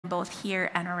both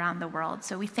here and around the world.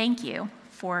 So we thank you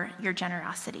for your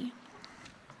generosity.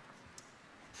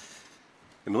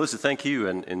 And Melissa, thank you,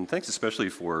 and thanks especially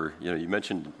for,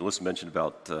 Melissa mentioned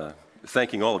about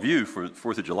thanking all of you for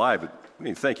 4th of July, but I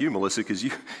mean, thank you, Melissa, because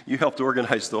you helped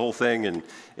organize the whole thing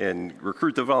and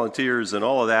recruit the volunteers and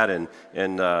all of that, and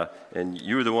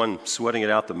you were the one sweating it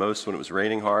out the most when it was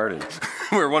raining hard, and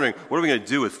we were wondering, what are we going to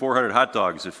do with 400 hot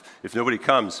dogs if nobody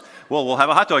comes? Well, we'll have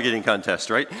a hot dog eating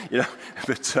contest, right?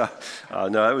 But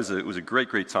no, it was a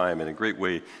great time and a great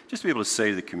way just to be able to say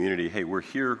to the community, hey, we're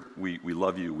here, we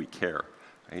love you, we care.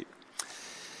 Right?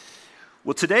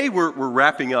 Well, today we're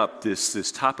wrapping up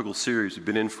this topical series we've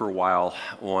been in for a while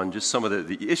on just some of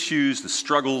the issues, the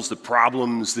struggles, the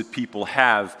problems that people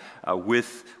have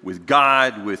with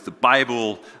God, with the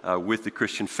Bible, with the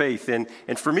Christian faith. And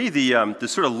for me, the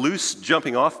sort of loose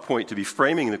jumping off point to be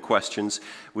framing the questions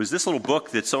was this little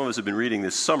book that some of us have been reading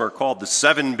this summer called The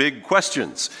 7 Big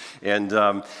Questions. And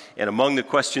among the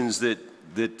questions that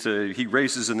he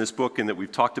raises in this book and that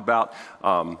we've talked about,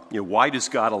 why does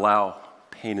God allow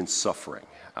pain and suffering?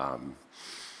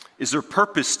 Is there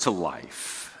purpose to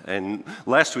life? And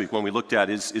last week when we looked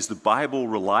at is the Bible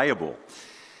reliable?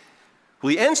 Well,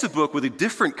 he ends the book with a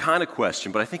different kind of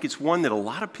question, but I think it's one that a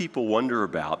lot of people wonder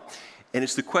about, and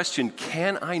it's the question,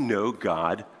 can I know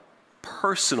God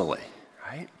personally?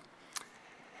 Right?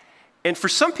 And for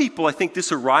some people, I think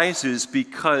this arises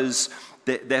because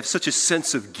they have such a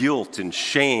sense of guilt and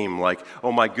shame, like,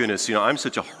 oh my goodness, I'm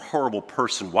such a horrible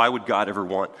person. Why would God ever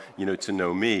want, to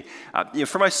know me?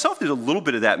 For myself, there's a little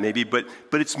bit of that maybe, but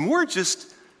it's more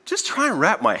just trying to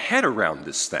wrap my head around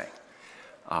this thing.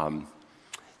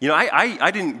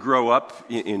 I didn't grow up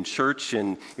in church,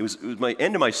 and it was my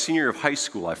end of my senior year of high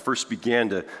school. I first began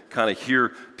to kind of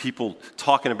hear people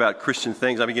talking about Christian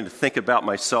things. I began to think about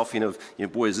myself,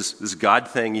 boy, is this God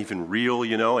thing even real,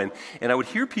 And I would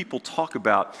hear people talk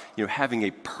about, having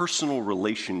a personal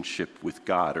relationship with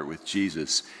God or with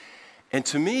Jesus. And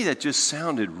to me, that just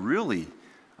sounded really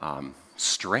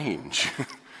strange,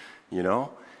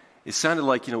 It sounded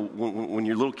like, when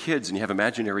you're little kids and you have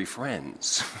imaginary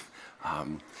friends.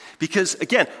 Because,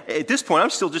 again, at this point,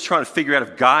 I'm still just trying to figure out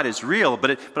if God is real,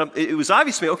 but it was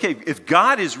obvious to me, okay, if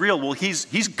God is real, well,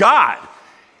 he's God.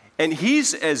 And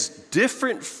he's as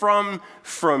different from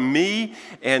me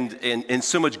and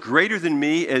so much greater than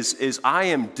me as I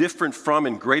am different from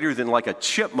and greater than like a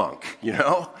chipmunk,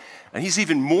 And he's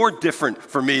even more different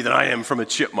from me than I am from a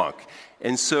chipmunk.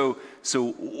 And so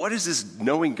what is this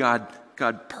knowing God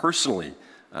personally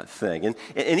thing?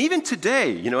 And even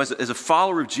today, as a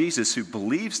follower of Jesus who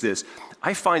believes this,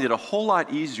 I find it a whole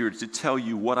lot easier to tell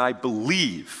you what I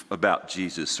believe about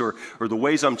Jesus or the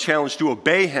ways I'm challenged to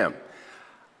obey him.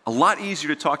 A lot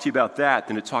easier to talk to you about that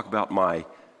than to talk about my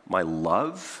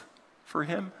love for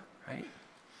him, right?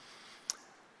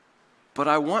 But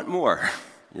I want more,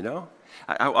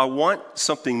 I want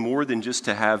something more than just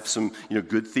to have some,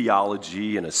 good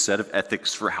theology and a set of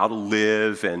ethics for how to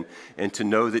live and to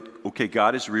know that, okay,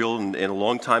 God is real and a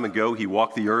long time ago he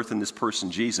walked the earth in this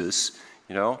person, Jesus,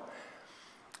 I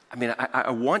mean, I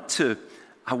want to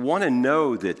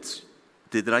know that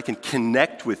I can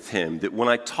connect with him, that when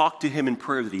I talk to him in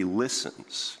prayer that he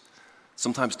listens,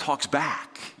 sometimes talks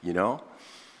back, I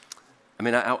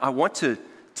mean, I want to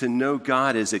know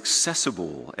God as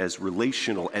accessible, as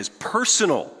relational, as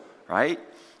personal, right?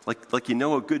 Like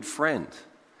a good friend.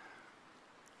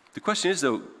 The question is,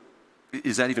 though,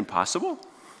 is that even possible?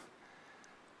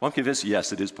 Well, I'm convinced,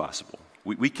 yes, it is possible.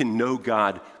 We can know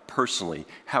God personally.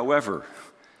 However,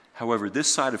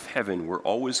 this side of heaven, we're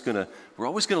always gonna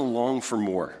long for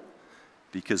more,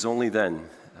 because only then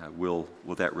will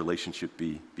that relationship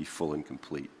be full and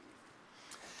complete.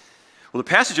 Well, the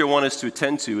passage I want us to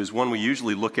attend to is one we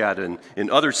usually look at in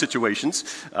other situations.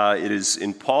 It is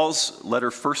in Paul's letter,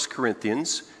 1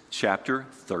 Corinthians, chapter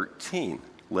 13.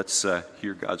 Let's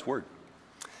hear God's word.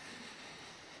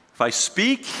 If I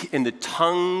speak in the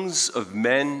tongues of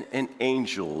men and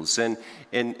angels, and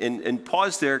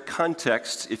pause there,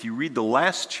 context, if you read the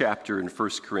last chapter in 1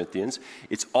 Corinthians,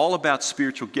 it's all about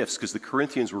spiritual gifts, because the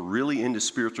Corinthians were really into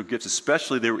spiritual gifts,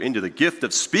 especially they were into the gift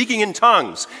of speaking in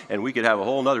tongues, and we could have a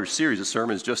whole other series of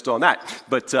sermons just on that.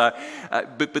 But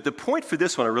the point for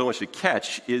this one I really want you to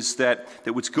catch is that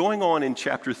what's going on in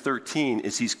chapter 13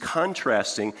 is he's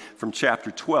contrasting from chapter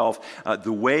 12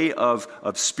 the way of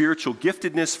spiritual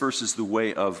giftedness versus the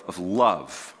way of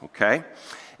love, okay?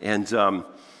 And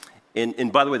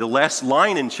by the way, the last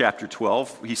line in chapter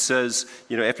 12, he says,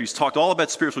 after he's talked all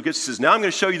about spiritual gifts, he says, now I'm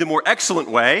going to show you the more excellent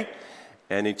way.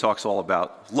 And he talks all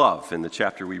about love in the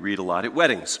chapter we read a lot at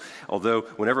weddings. Although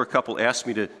whenever a couple asks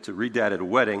me to read that at a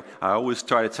wedding, I always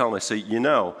try to tell them, I say,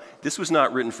 this was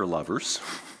not written for lovers.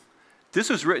 This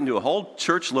was written to a whole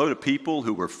church load of people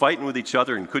who were fighting with each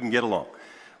other and couldn't get along,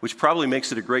 which probably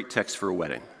makes it a great text for a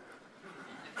wedding.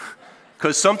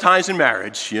 Because sometimes in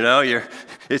marriage,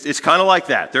 it's kind of like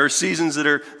that. There are seasons that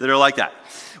are like that.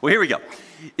 Well, here we go.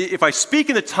 If I speak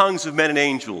in the tongues of men and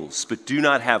angels, but do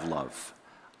not have love,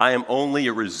 I am only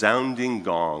a resounding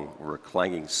gong or a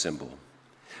clanging cymbal.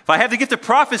 If I have the gift of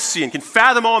prophecy and can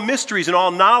fathom all mysteries and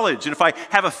all knowledge, and if I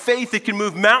have a faith that can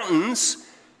move mountains,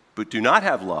 but do not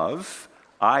have love,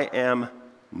 I am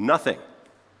nothing.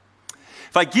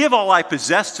 If I give all I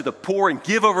possess to the poor and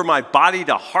give over my body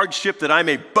to hardship that I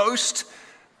may boast,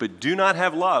 but do not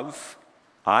have love,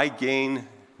 I gain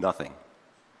nothing.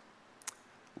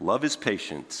 Love is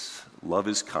patient. Love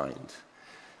is kind.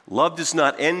 Love does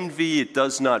not envy. It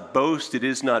does not boast. It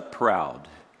is not proud.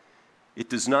 It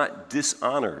does not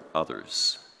dishonor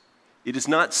others. It is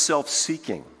not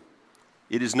self-seeking.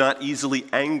 It is not easily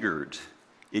angered.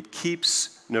 It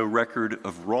keeps no record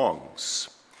of wrongs.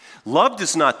 Love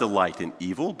does not delight in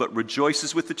evil, but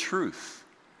rejoices with the truth.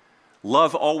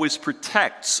 Love always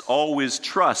protects, always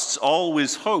trusts,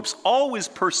 always hopes, always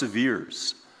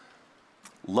perseveres.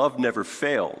 Love never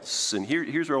fails. And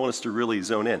here's where I want us to really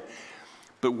zone in.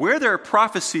 But where there are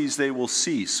prophecies, they will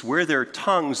cease. Where there are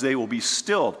tongues, they will be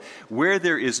stilled. Where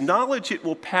there is knowledge, it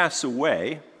will pass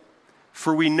away.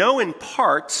 For we know in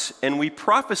part, and we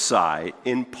prophesy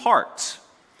in part.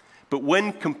 But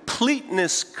when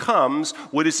completeness comes,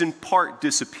 what is in part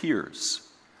disappears.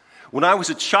 When I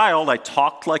was a child, I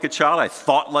talked like a child, I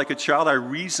thought like a child, I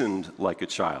reasoned like a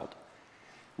child.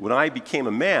 When I became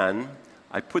a man,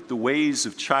 I put the ways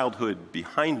of childhood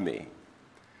behind me.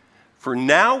 For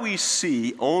now we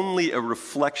see only a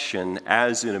reflection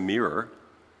as in a mirror,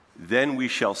 then we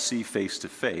shall see face to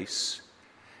face.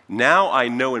 Now I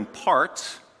know in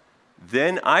part,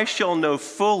 then I shall know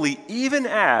fully, even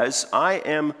as I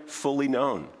am fully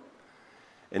known.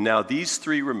 And now these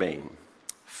three remain,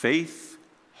 faith,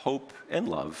 hope, and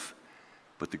love,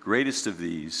 but the greatest of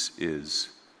these is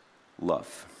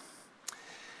love.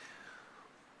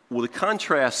 Well, the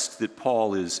contrast that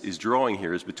Paul is drawing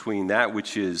here is between that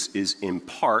which is in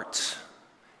part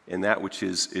and that which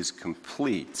is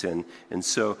complete. And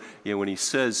so, when he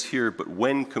says here, but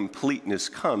when completeness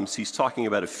comes, he's talking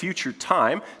about a future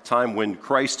time when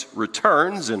Christ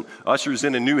returns and ushers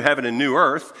in a new heaven and new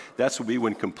earth. That will be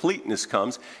when completeness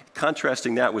comes,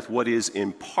 contrasting that with what is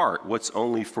in part, what's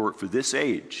only for this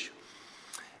age.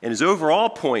 And his overall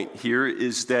point here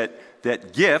is that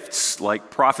gifts like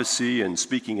prophecy and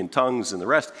speaking in tongues and the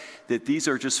rest, that these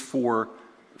are just for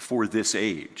this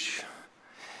age.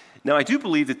 Now, I do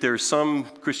believe that there are some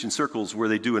Christian circles where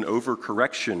they do an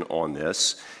overcorrection on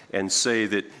this and say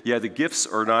that, the gifts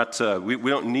are not, we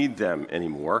don't need them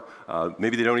anymore.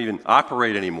 Maybe they don't even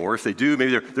operate anymore. If they do,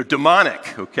 maybe they're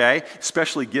demonic, okay?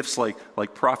 Especially gifts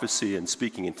like prophecy and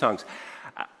speaking in tongues.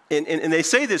 And they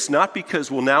say this not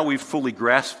because, now we've fully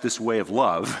grasped this way of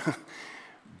love,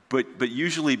 but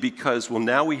usually because,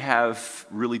 now we have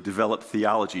really developed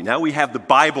theology. Now we have the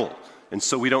Bible, and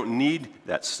so we don't need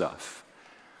that stuff.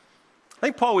 I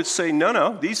think Paul would say,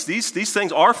 no, these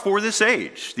things are for this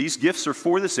age. These gifts are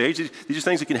for this age. These are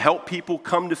things that can help people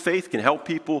come to faith, can help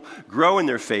people grow in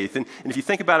their faith. And if you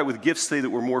think about it with gifts, say, that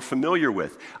we're more familiar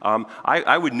with,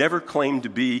 I would never claim to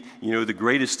be, the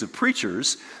greatest of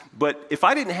preachers, but if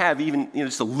I didn't have even,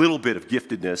 just a little bit of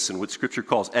giftedness in what Scripture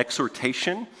calls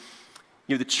exhortation,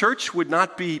 the church would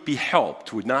not be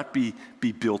helped, would not be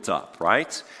built up,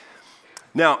 right?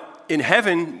 Now, in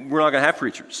heaven, we're not going to have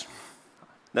preachers.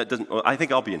 I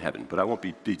think I'll be in heaven, but I won't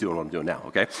be doing what I'm doing now,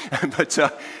 okay?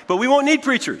 But we won't need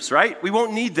preachers, right? We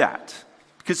won't need that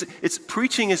because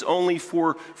preaching is only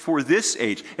for this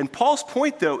age. And Paul's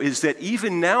point, though, is that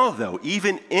even now, though,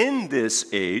 even in this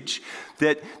age,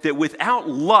 that without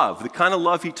love, the kind of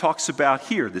love he talks about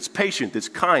here, that's patient, that's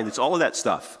kind, that's all of that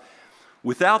stuff,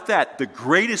 without that, the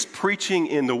greatest preaching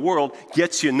in the world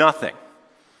gets you nothing.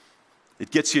 It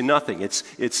gets you nothing.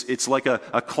 It's like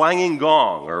a clanging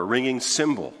gong or a ringing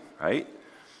cymbal, right?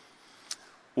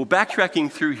 Well,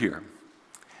 backtracking through here.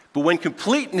 But when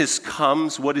completeness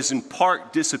comes, what is in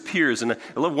part disappears. And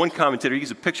I love one commentator, he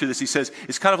gives a picture of this. He says,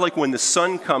 it's kind of like when the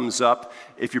sun comes up,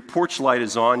 if your porch light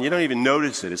is on, you don't even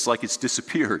notice it. It's like it's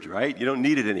disappeared, right? You don't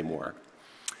need it anymore.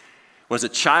 When as a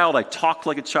child, I talked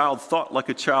like a child, thought like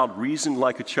a child, reasoned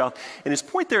like a child. And his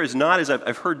point there is not, as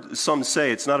I've heard some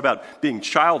say, it's not about being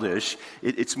childish.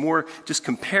 It's more just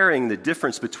comparing the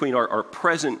difference between our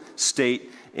present state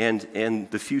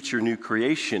and the future new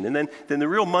creation. And then the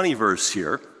real money verse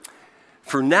here.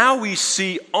 For now we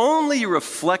see only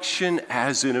reflection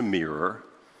as in a mirror,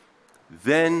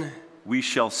 then we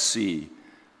shall see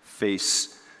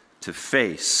face to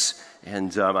face.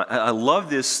 And I love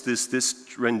this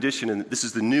rendition, and this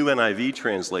is the new NIV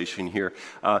translation here.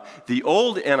 The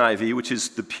old NIV, which is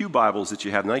the Pew Bibles that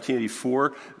you have,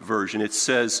 1984 version, it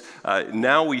says,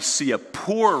 now we see a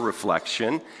poor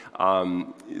reflection.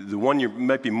 The one you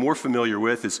might be more familiar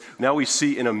with is, now we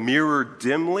see in a mirror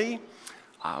dimly.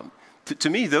 To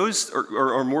me, those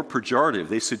are more pejorative.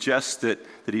 They suggest that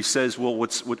he says, well,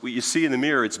 what you see in the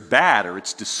mirror, it's bad or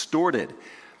it's distorted.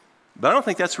 But I don't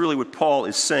think that's really what Paul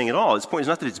is saying at all. His point is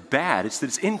not that it's bad, it's that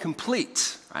it's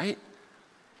incomplete, right?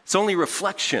 It's only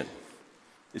reflection.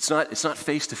 It's not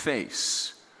face to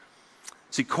face.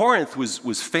 See, Corinth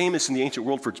was famous in the ancient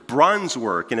world for its bronze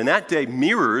work, and in that day,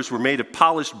 mirrors were made of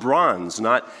polished bronze,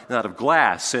 not of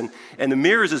glass. And the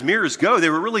mirrors, as mirrors go, they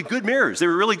were really good mirrors. They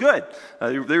were really good.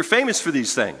 They were famous for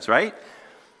these things, right?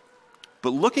 But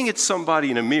looking at somebody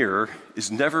in a mirror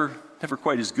is never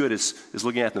quite as good as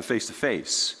looking at them face to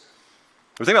face.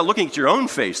 Or think about looking at your own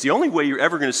face. The only way you're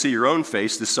ever going to see your own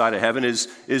face this side of heaven is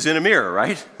in a mirror,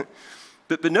 right?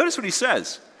 But notice what he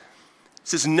says. He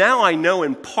says, now I know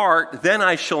in part, then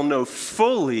I shall know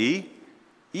fully,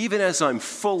 even as I'm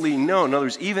fully known. In other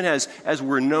words, even as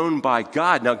we're known by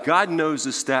God. Now, God knows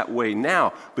us that way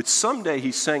now. But someday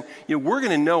he's saying, we're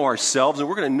going to know ourselves and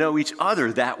we're going to know each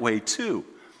other that way too.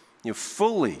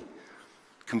 Fully,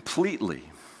 completely.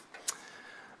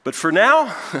 But for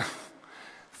now,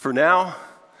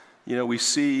 we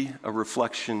see a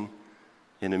reflection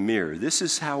in a mirror. This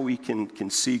is how we can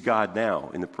see God now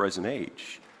in the present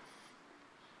age.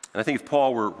 And I think if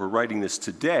Paul were writing this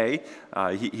today,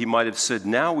 he might have said,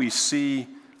 now we see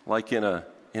like in a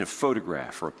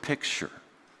photograph or a picture,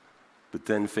 but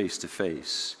then face to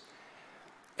face.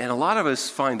 And a lot of us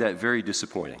find that very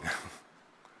disappointing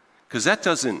because that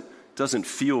doesn't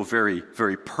feel very,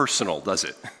 very personal, does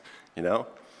it?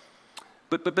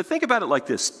 But think about it like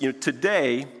this.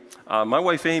 Today, my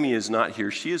wife Amy is not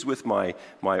here. She is with my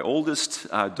oldest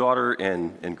daughter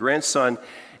and grandson,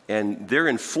 and they're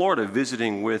in Florida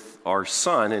visiting with our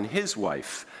son and his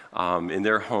wife in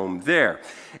their home there.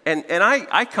 And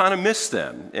I kind of miss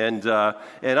them, and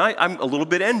I'm a little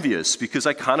bit envious because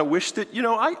I kind of wish that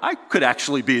I could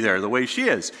actually be there the way she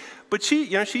is. But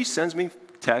she sends me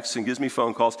texts and gives me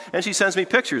phone calls, and she sends me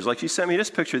pictures, like she sent me this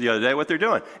picture the other day, what they're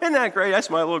doing. Isn't that great? That's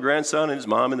my little grandson and his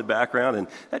mom in the background, and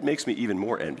that makes me even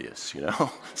more envious,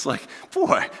 It's like,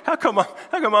 boy, how come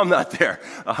I'm not there?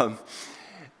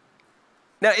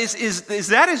 Now, is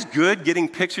that as good, getting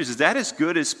pictures, is that as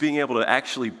good as being able to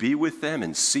actually be with them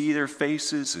and see their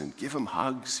faces and give them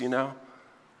hugs, No,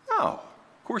 of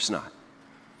course not.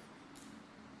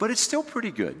 But it's still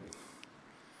pretty good.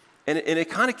 And it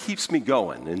kind of keeps me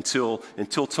going until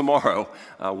tomorrow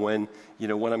when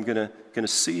I'm gonna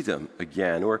see them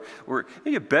again. Or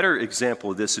maybe a better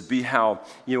example of this would be how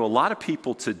a lot of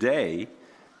people today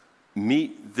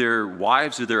meet their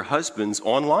wives or their husbands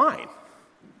online.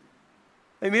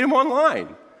 They meet them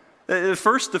online. The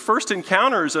first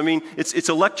encounters, it's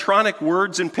electronic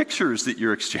words and pictures that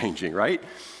you're exchanging, right?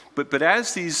 But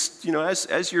as these,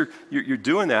 as you're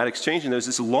doing that, exchanging those,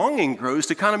 this longing grows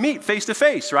to kind of meet face to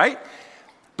face, right?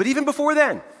 But even before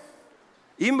then,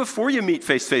 even before you meet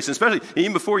face to face, and especially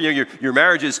even before your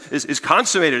marriage is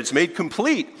consummated, it's made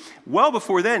complete, well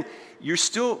before then,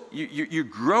 you're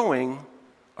growing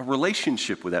a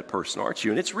relationship with that person, aren't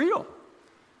you? And it's real.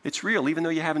 It's real, even though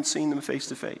you haven't seen them face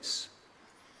to face.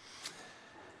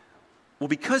 Well,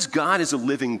 because God is a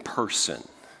living person,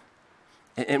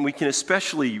 and we can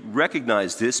especially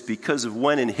recognize this because of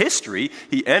when in history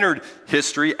he entered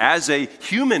history as a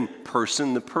human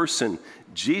person, the person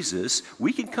Jesus,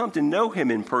 we can come to know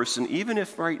him in person, even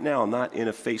if right now not in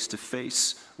a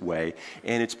face-to-face way.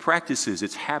 And its practices,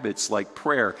 its habits like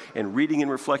prayer and reading and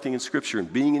reflecting in Scripture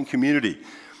and being in community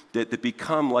that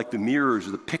become like the mirrors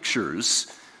or the pictures,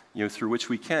 through which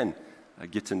we can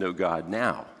get to know God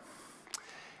now.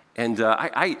 And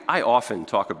I often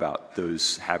talk about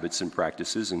those habits and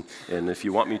practices, and if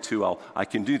you want me to, I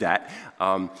can do that.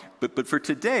 But for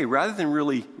today, rather than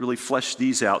really flesh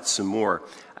these out some more,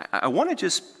 I want to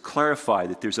just clarify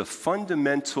that there's a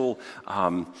fundamental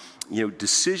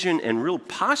decision and real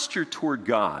posture toward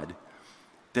God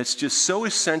that's just so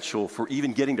essential for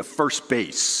even getting to first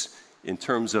base in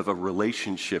terms of a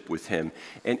relationship with him.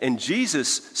 And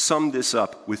Jesus summed this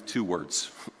up with 2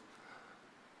 words: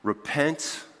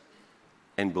 repent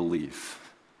and believe.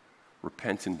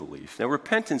 Repent and believe. Now,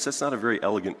 repentance, that's not a very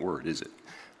elegant word, is it?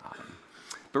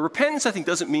 But repentance, I think,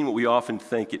 doesn't mean what we often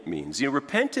think it means.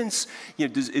 Repentance,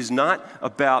 is not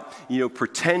about,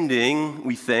 pretending,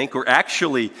 we think, or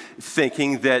actually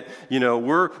thinking that,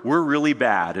 we're really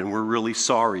bad and we're really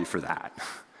sorry for that.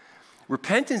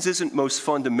 Repentance isn't most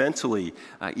fundamentally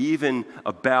even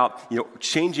about,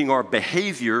 changing our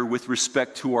behavior with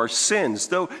respect to our sins,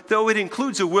 though it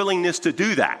includes a willingness to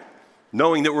do that,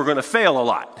 knowing that we're going to fail a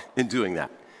lot in doing that.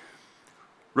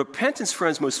 Repentance,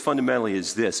 friends, most fundamentally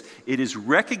is this: it is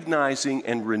recognizing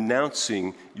and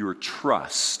renouncing your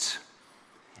trust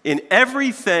in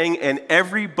everything and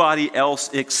everybody else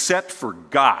except for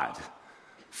God,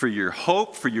 for your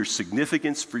hope, for your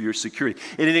significance, for your security.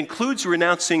 And it includes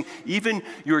renouncing even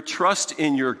your trust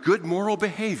in your good moral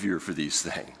behavior for these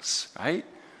things, right?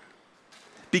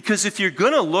 Because if you're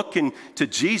going to look into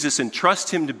Jesus and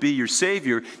trust him to be your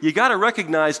Savior, you got to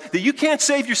recognize that you can't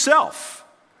save yourself.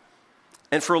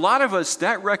 And for a lot of us,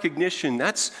 that recognition,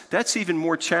 that's even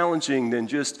more challenging than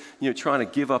just, trying to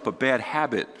give up a bad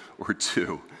habit or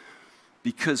two.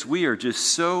 Because we are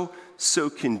just so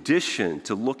conditioned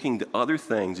to looking to other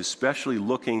things, especially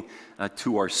looking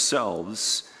to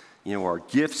ourselves, our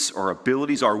gifts, our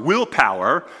abilities, our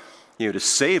willpower, to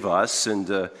save us and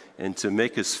to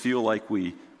make us feel like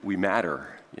we matter,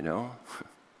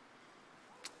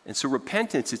 And so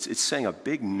repentance, it's saying a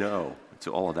big no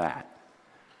to all of that.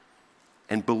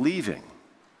 And believing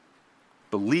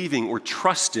or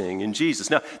trusting in Jesus.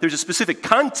 Now, there's a specific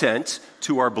content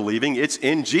to our believing. It's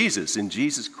in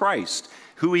Jesus Christ,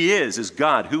 who he is as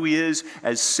God, who he is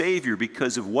as Savior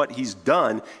because of what he's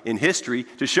done in history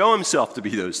to show himself to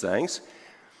be those things.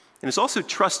 And it's also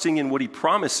trusting in what he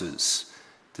promises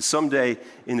to someday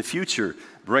in the future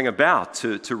bring about,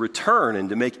 to return and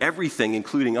to make everything,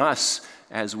 including us,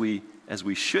 as we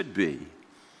should be.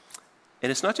 And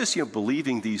it's not just,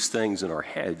 believing these things in our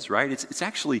heads, right? It's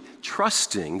actually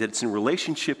trusting that it's in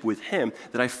relationship with him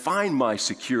that I find my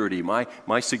security,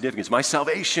 my significance, my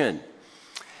salvation.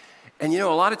 And, a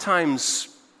lot of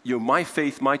times, my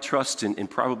faith, my trust, and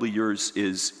probably yours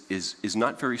is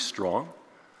not very strong.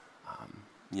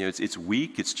 It's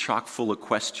weak, it's chock full of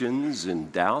questions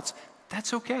and doubts.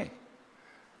 That's okay.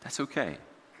 That's okay.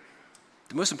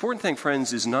 The most important thing,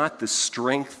 friends, is not the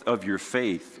strength of your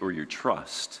faith or your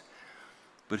trust,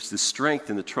 but it's the strength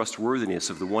and the trustworthiness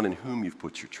of the one in whom you've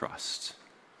put your trust.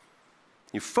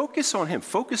 You focus on him.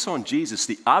 Focus on Jesus,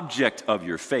 the object of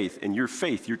your faith, and your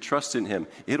faith, your trust in him.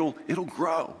 It'll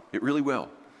grow. It really will.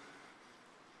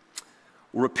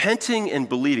 Repenting and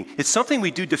believing. It's something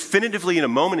we do definitively in a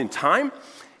moment in time,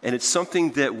 and it's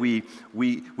something that we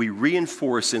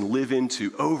reinforce and live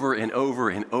into over and over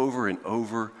and over and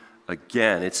over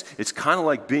again. It's kind of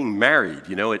like being married.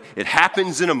 It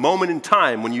happens in a moment in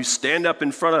time when you stand up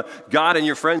in front of God and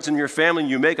your friends and your family and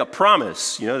you make a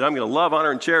promise, that I'm going to love,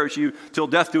 honor, and cherish you till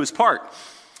death do us part.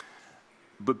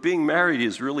 But being married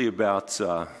is really about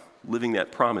living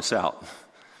that promise out,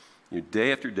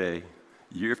 day after day,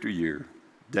 year after year,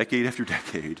 decade after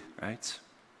decade, right?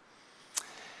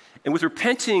 And with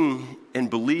repenting and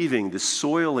believing, the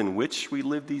soil in which we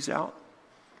live these out,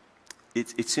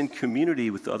 it's in community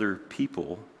with other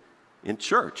people in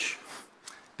church,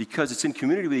 because it's in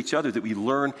community with each other that we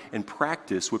learn and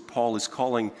practice what Paul is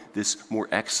calling this more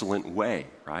excellent way,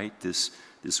 right? This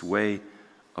way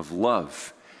of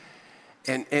love.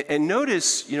 And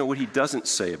notice, what he doesn't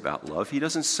say about love. He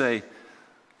doesn't say,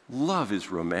 love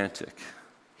is romantic.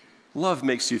 Love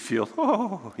makes you feel,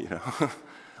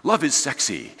 love is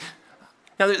sexy.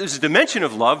 Now, there's a dimension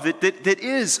of love that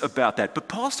is about that. But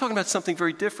Paul's talking about something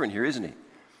very different here, isn't he?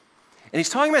 And he's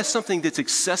talking about something that's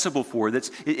accessible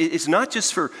it's not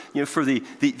just for the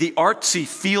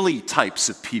artsy-feely types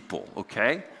of people,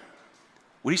 okay?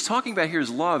 What he's talking about here is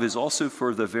love is also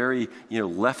for the very,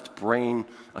 left-brain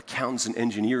accountants and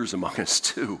engineers among us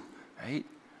too, right?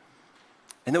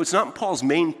 And though it's not Paul's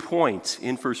main point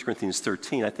in 1 Corinthians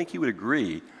 13, I think he would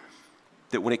agree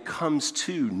that when it comes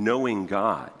to knowing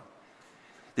God,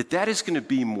 that is going to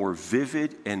be more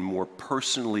vivid and more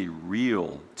personally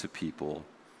real to people,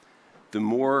 the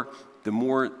more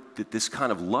that this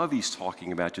kind of love he's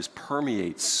talking about just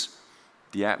permeates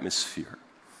the atmosphere.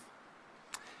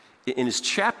 In his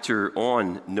chapter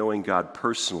on knowing God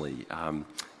personally,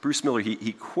 Bruce Miller,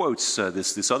 he quotes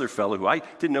this other fellow who I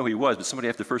didn't know who he was, but somebody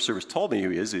after the first service told me who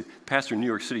he is, a pastor in New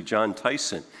York City, John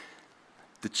Tyson.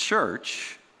 The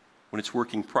church, when it's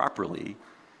working properly,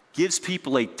 gives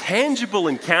people a tangible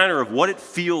encounter of what it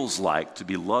feels like to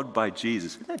be loved by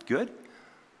Jesus. Isn't that good?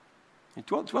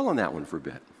 Dwell on that one for a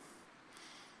bit.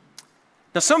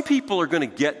 Now, some people are going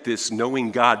to get this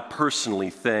knowing God personally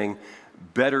thing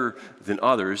better than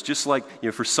others. Just like,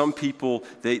 for some people,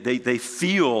 they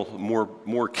feel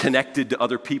more connected to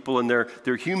other people in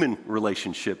their human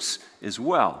relationships as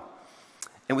well.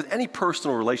 And with any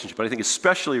personal relationship, but I think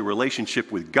especially a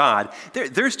relationship with God,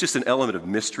 there's just an element of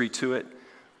mystery to it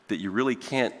that you really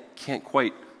can't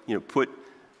quite put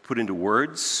into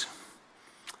words.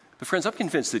 But friends, I'm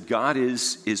convinced that God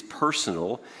is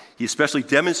personal. He especially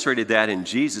demonstrated that in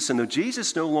Jesus. And though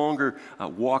Jesus no longer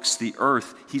walks the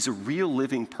earth, he's a real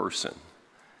living person.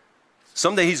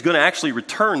 Someday he's going to actually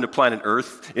return to planet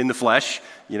Earth in the flesh,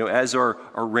 as our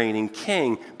reigning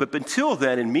king. But until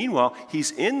then, and meanwhile,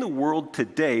 he's in the world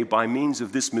today by means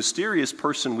of this mysterious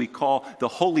person we call the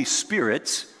Holy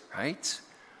Spirit, right?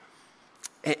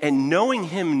 And knowing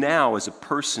him now as a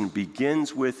person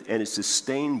begins with and is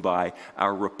sustained by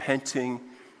our repenting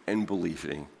and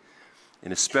believing.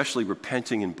 And especially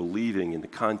repenting and believing in the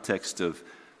context of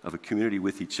a community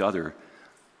with each other.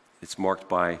 It's marked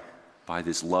by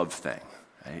this love thing,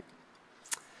 right?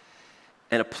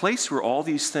 And a place where all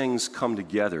these things come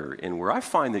together and where I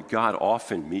find that God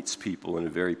often meets people in a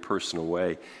very personal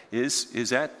way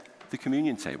is at the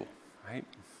communion table, right?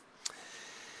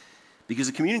 Because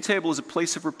the communion table is a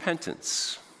place of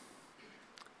repentance.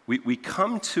 We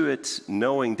come to it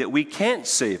knowing that we can't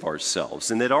save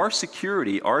ourselves and that our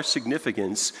security, our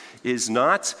significance is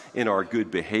not in our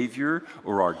good behavior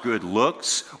or our good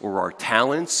looks or our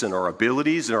talents and our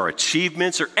abilities and our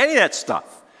achievements or any of that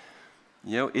stuff.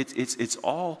 It's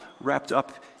all wrapped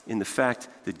up in the fact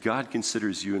that God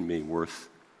considers you and me worth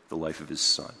the life of his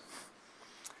Son.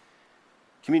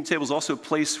 Communion table is also a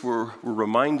place where we're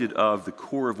reminded of the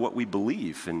core of what we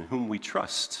believe and whom we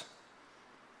trust.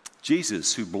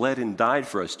 Jesus, who bled and died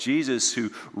for us. Jesus, who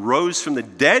rose from the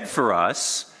dead for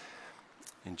us.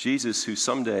 And Jesus, who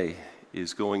someday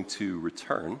is going to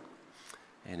return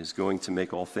and is going to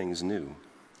make all things new.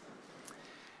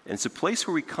 And it's a place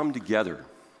where we come together.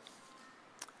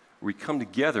 We come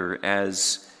together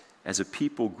as a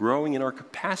people growing in our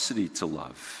capacity to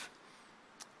love.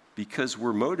 Because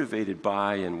we're motivated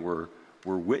by and we're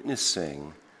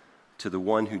witnessing to the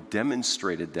one who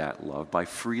demonstrated that love by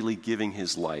freely giving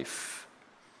his life,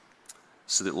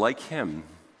 so that like him,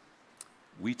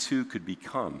 we too could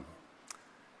become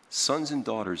sons and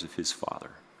daughters of his Father.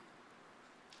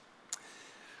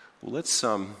 Well, let's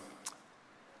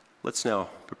now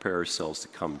prepare ourselves to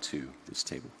come to this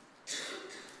table.